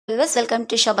Viewers, welcome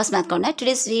to Shobha's Math Corner.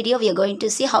 Today's video we are going to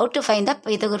see how to find the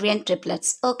Pythagorean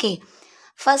triplets. Okay,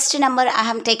 first number I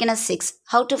have taken as 6.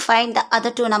 How to find the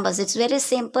other two numbers? It's very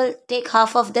simple. Take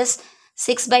half of this.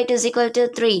 6 by 2 is equal to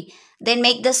 3. Then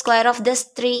make the square of this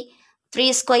 3.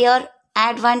 3 square,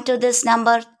 add 1 to this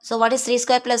number. So what is 3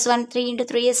 square plus 1? 3 into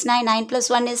 3 is 9. 9 plus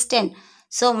 1 is 10.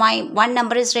 So my one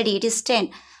number is ready. It is 10.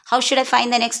 How should I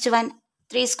find the next one?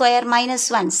 3 square minus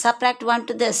 1. Subtract 1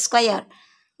 to this square.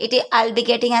 I'll be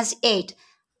getting as 8.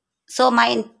 So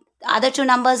my other two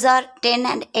numbers are 10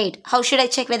 and 8. How should I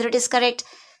check whether it is correct?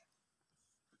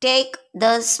 Take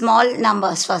the small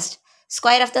numbers first.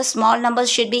 Square of the small numbers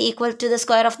should be equal to the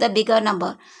square of the bigger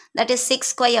number. That is 6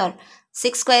 square.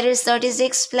 6 square is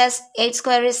 36 plus 8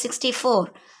 square is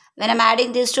 64. When I'm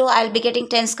adding these two, I'll be getting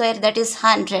 10 square, that is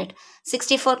 100.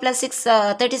 64 plus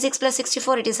 36 plus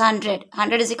 64, it is 100.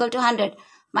 100 is equal to 100.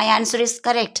 My answer is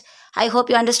correct. I hope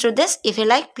you understood this. If you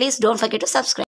like, please don't forget to subscribe.